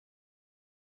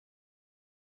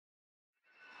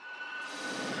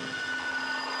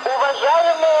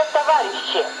Уважаемые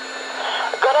товарищи,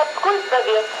 городской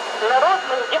совет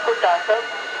народных депутатов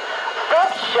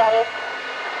сообщает,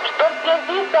 что в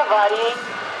связи с аварией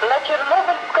на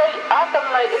Чернобыльской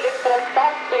атомной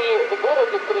электростанции в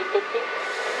городе Припяти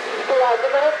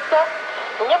складывается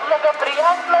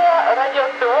неблагоприятная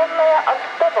радиационная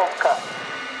обстановка.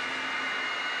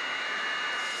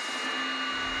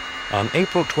 On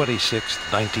April 26,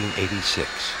 1986,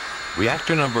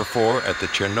 reactor number 4 at the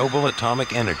Chernobyl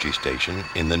Atomic Energy Station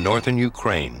in the northern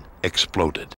Ukraine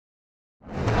exploded.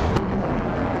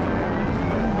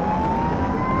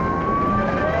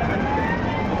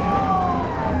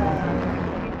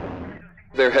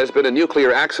 There has been a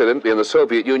nuclear accident in the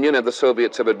Soviet Union, and the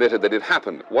Soviets have admitted that it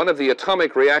happened. One of the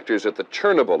atomic reactors at the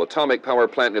Chernobyl atomic power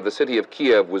plant near the city of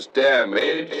Kiev was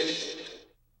damaged.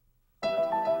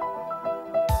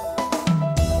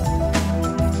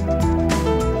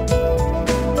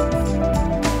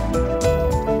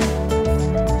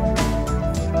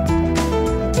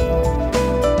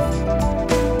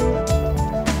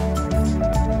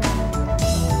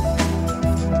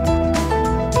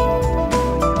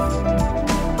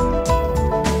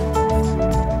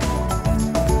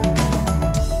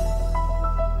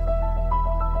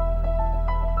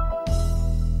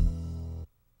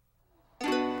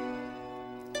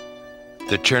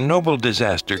 The Chernobyl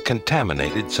disaster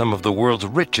contaminated some of the world's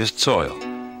richest soil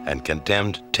and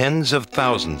condemned tens of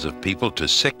thousands of people to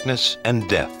sickness and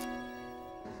death.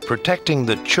 Protecting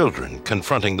the children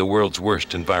confronting the world's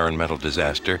worst environmental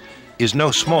disaster is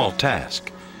no small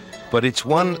task, but it's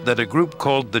one that a group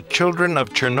called the Children of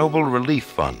Chernobyl Relief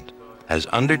Fund has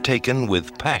undertaken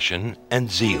with passion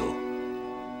and zeal.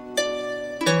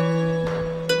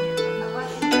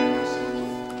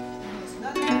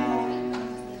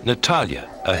 Natalia,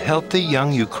 a healthy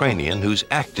young Ukrainian who's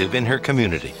active in her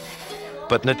community.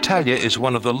 But Natalia is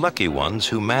one of the lucky ones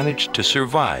who managed to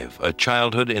survive a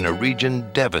childhood in a region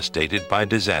devastated by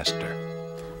disaster.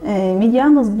 I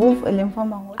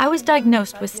was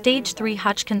diagnosed with stage 3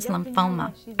 Hodgkin's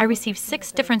lymphoma. I received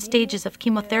 6 different stages of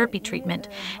chemotherapy treatment,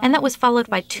 and that was followed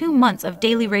by 2 months of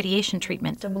daily radiation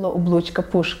treatment.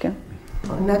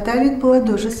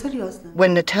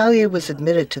 When Natalia was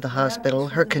admitted to the hospital,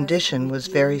 her condition was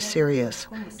very serious.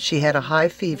 She had a high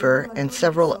fever and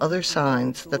several other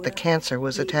signs that the cancer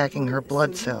was attacking her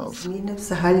blood cells.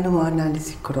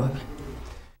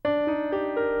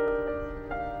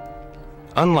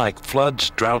 Unlike floods,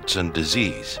 droughts, and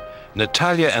disease,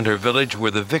 Natalia and her village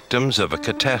were the victims of a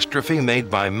catastrophe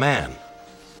made by man.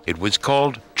 It was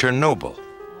called Chernobyl,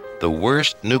 the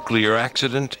worst nuclear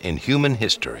accident in human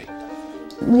history.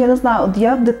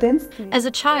 As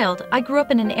a child, I grew up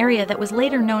in an area that was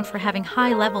later known for having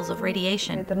high levels of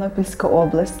radiation.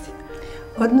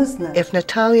 If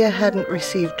Natalia hadn't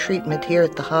received treatment here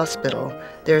at the hospital,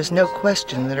 there is no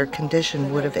question that her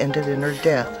condition would have ended in her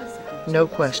death. No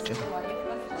question.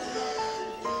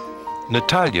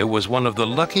 Natalia was one of the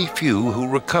lucky few who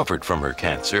recovered from her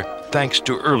cancer thanks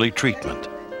to early treatment.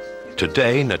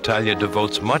 Today, Natalia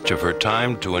devotes much of her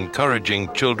time to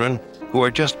encouraging children who are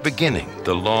just beginning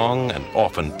the long and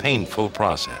often painful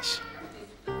process.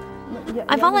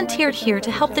 I volunteered here to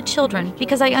help the children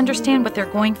because I understand what they're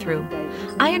going through.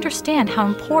 I understand how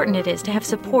important it is to have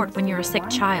support when you're a sick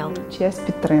child.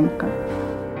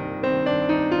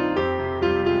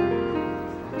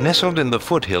 Nestled in the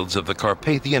foothills of the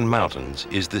Carpathian Mountains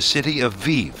is the city of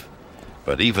Lviv.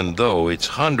 But even though it's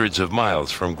hundreds of miles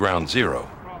from ground zero,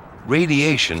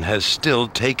 radiation has still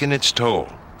taken its toll.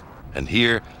 And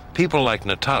here, people like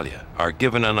Natalia are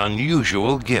given an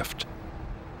unusual gift,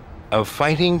 a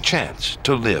fighting chance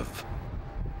to live.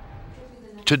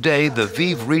 Today, the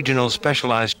Lviv Regional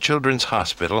Specialized Children's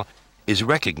Hospital is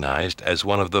recognized as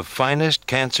one of the finest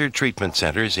cancer treatment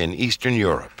centers in Eastern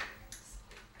Europe.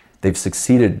 They've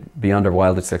succeeded beyond our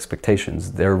wildest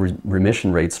expectations. Their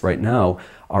remission rates right now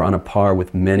are on a par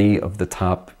with many of the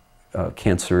top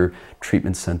cancer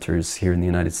treatment centers here in the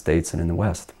United States and in the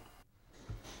West.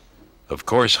 Of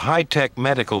course, high-tech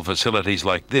medical facilities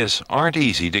like this aren't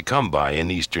easy to come by in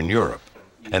Eastern Europe,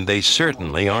 and they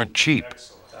certainly aren't cheap.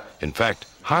 In fact,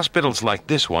 hospitals like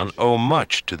this one owe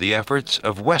much to the efforts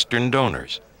of Western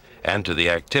donors and to the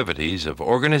activities of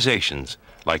organizations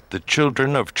like the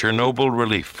Children of Chernobyl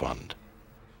Relief Fund.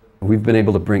 We've been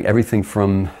able to bring everything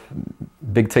from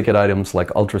big-ticket items like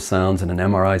ultrasounds and an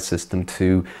MRI system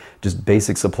to just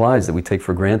basic supplies that we take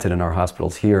for granted in our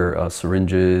hospitals here,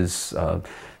 syringes,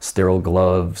 sterile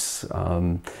gloves,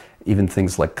 even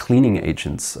things like cleaning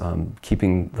agents.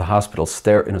 Keeping the hospital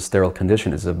in a sterile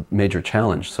condition is a major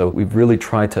challenge. So we've really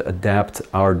tried to adapt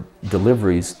our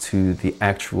deliveries to the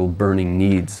actual burning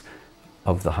needs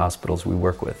of the hospitals we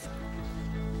work with.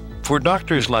 For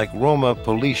doctors like Roma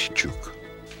Polishchuk,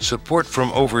 support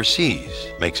from overseas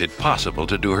makes it possible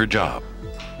to do her job.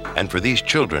 And for these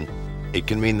children, it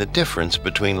can mean the difference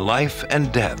between life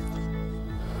and death.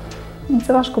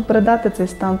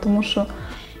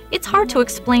 It's hard to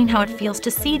explain how it feels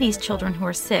to see these children who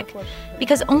are sick,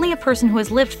 because only a person who has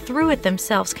lived through it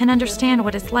themselves can understand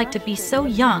what it's like to be so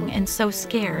young and so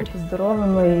scared.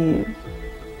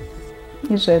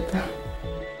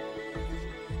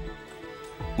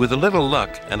 With a little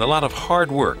luck and a lot of hard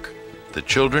work, the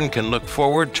children can look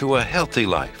forward to a healthy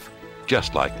life,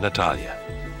 just like Natalia.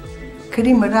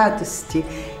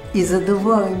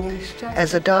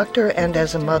 As a doctor and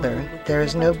as a mother, there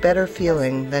is no better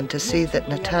feeling than to see that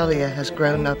Natalia has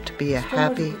grown up to be a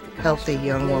happy, healthy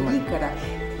young woman.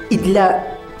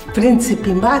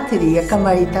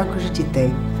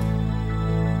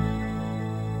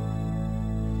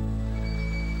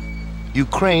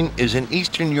 Ukraine is an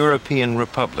Eastern European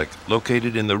republic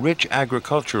located in the rich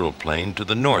agricultural plain to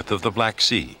the north of the Black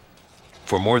Sea.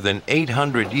 For more than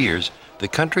 800 years, the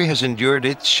country has endured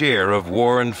its share of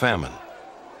war and famine.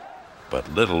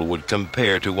 But little would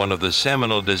compare to one of the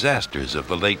seminal disasters of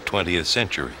the late 20th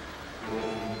century.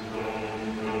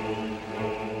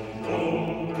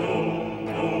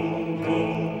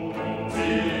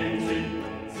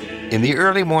 In the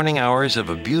early morning hours of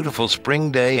a beautiful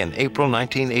spring day in April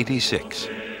 1986,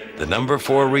 the number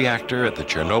 4 reactor at the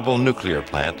Chernobyl nuclear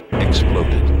plant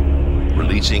exploded,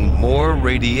 releasing more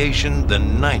radiation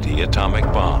than 90 atomic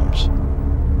bombs.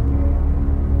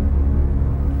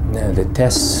 The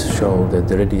tests show that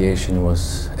the radiation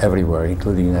was everywhere,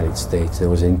 including the United States. There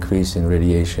was an increase in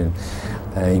radiation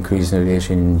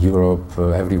in Europe,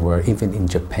 everywhere, even in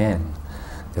Japan.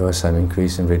 There was some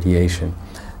increase in radiation.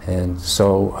 And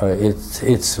so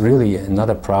it's really not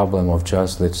a problem of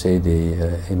just, let's say,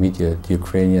 the immediate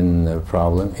Ukrainian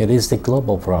problem. It is the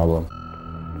global problem.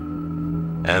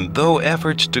 And though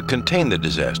efforts to contain the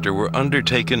disaster were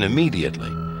undertaken immediately,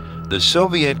 the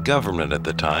Soviet government at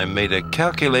the time made a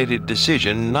calculated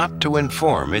decision not to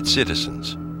inform its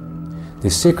citizens. The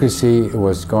secrecy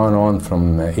was going on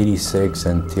from '86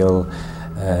 until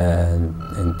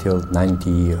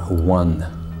 91.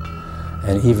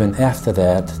 And even after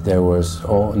that, there was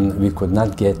we could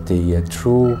not get the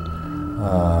true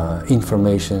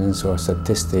informations or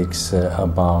statistics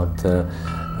about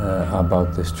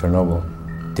this Chernobyl.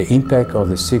 The impact of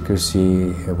the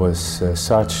secrecy was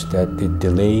such that it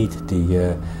delayed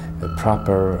the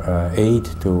proper aid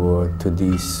to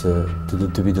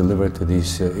be delivered to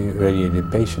these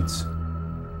irradiated patients.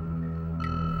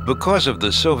 Because of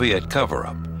the Soviet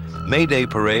cover-up, May Day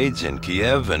parades in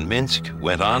Kiev and Minsk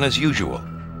went on as usual.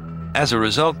 As a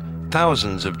result,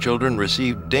 thousands of children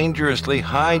received dangerously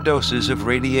high doses of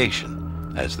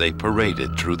radiation as they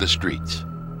paraded through the streets.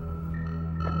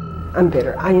 I'm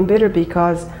bitter. I am bitter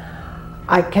because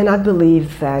I cannot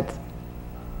believe that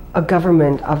a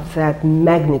government of that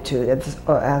magnitude, as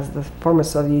the former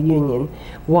Soviet Union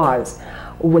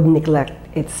would neglect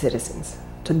its citizens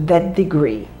to that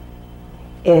degree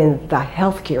in the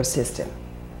healthcare system,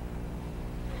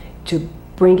 to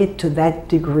bring it to that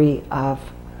degree of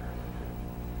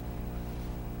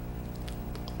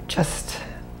just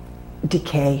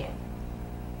decay.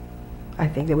 I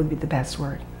think that would be the best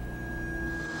word.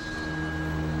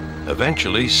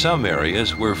 Eventually, some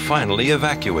areas were finally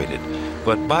evacuated,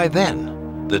 but by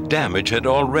then, the damage had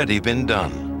already been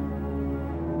done.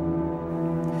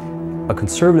 A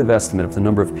conservative estimate of the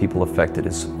number of people affected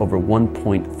is over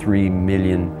 1.3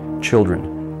 million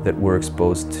children that were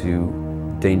exposed to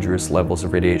dangerous levels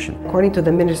of radiation. According to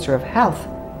the Minister of Health,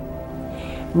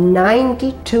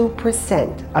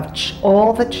 92% of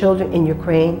all the children in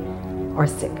Ukraine are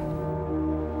sick.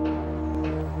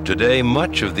 Today,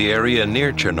 much of the area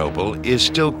near Chernobyl is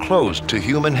still closed to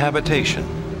human habitation.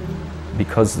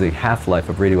 Because the half-life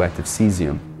of radioactive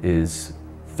cesium is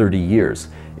 30 years,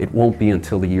 it won't be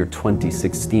until the year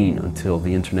 2016 until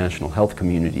the international health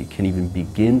community can even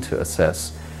begin to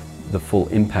assess the full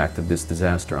impact of this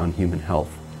disaster on human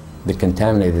health. The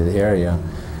contaminated area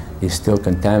is still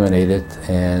contaminated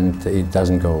and it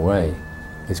doesn't go away.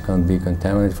 It's going to be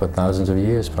contaminated for thousands of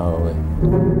years probably.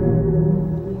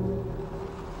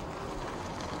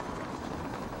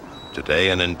 Today,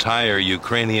 an entire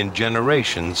Ukrainian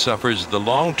generation suffers the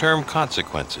long-term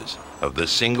consequences of the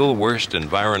single worst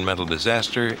environmental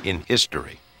disaster in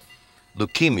history.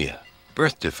 Leukemia,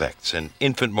 birth defects, and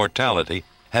infant mortality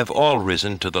have all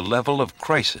risen to the level of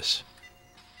crisis.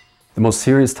 The most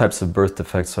serious types of birth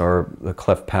defects are the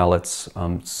cleft palates,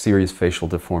 serious facial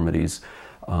deformities,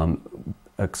 a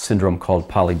syndrome called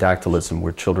polydactylism,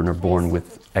 where children are born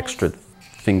with extra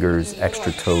fingers,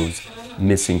 extra toes,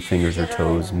 missing fingers or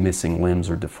toes, missing limbs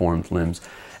or deformed limbs,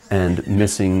 and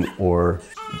missing or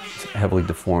heavily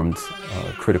deformed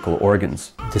critical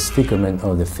organs. Disfigurement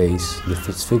of the face, the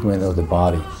disfigurement of the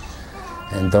body.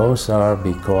 And those are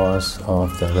because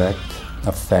of the direct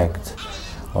effect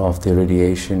of the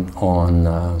radiation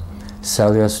on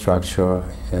cellular structure,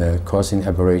 causing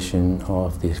aberration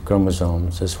of the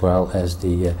chromosomes, as well as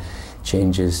the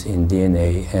changes in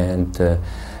DNA and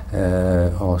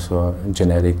also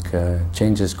genetic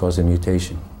changes causing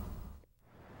mutation.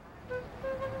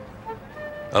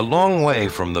 A long way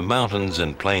from the mountains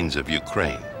and plains of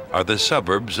Ukraine are the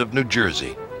suburbs of New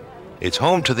Jersey. It's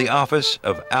home to the office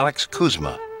of Alex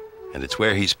Kuzma, and it's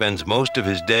where he spends most of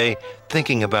his day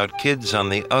thinking about kids on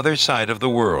the other side of the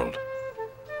world.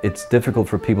 It's difficult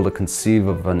for people to conceive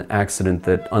of an accident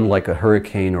that, unlike a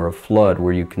hurricane or a flood,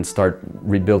 where you can start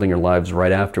rebuilding your lives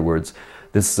right afterwards,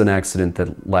 this is an accident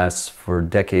that lasts for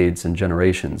decades and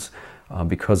generations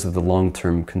because of the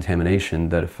long-term contamination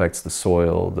that affects the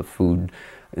soil, the food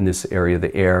in this area,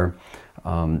 the air,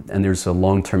 and there's a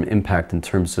long-term impact in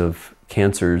terms of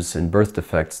cancers and birth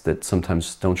defects that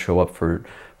sometimes don't show up for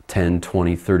 10,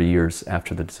 20, 30 years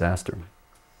after the disaster.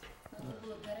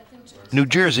 New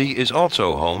Jersey is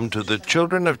also home to the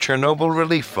Children of Chernobyl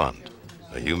Relief Fund,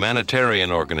 a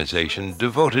humanitarian organization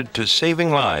devoted to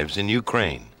saving lives in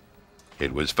Ukraine.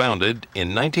 It was founded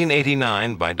in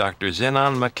 1989 by Dr.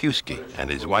 Zenon Makusky and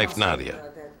his wife Nadia.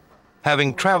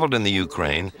 Having traveled in the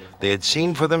Ukraine, they had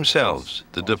seen for themselves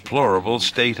the deplorable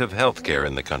state of healthcare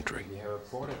in the country.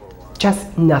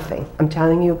 Just nothing. I'm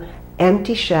telling you,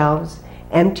 empty shelves,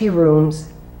 empty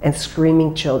rooms, and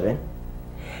screaming children.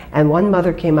 And one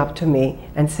mother came up to me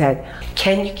and said,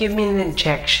 "Can you give me an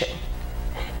injection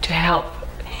to help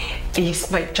ease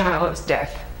my child's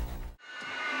death?"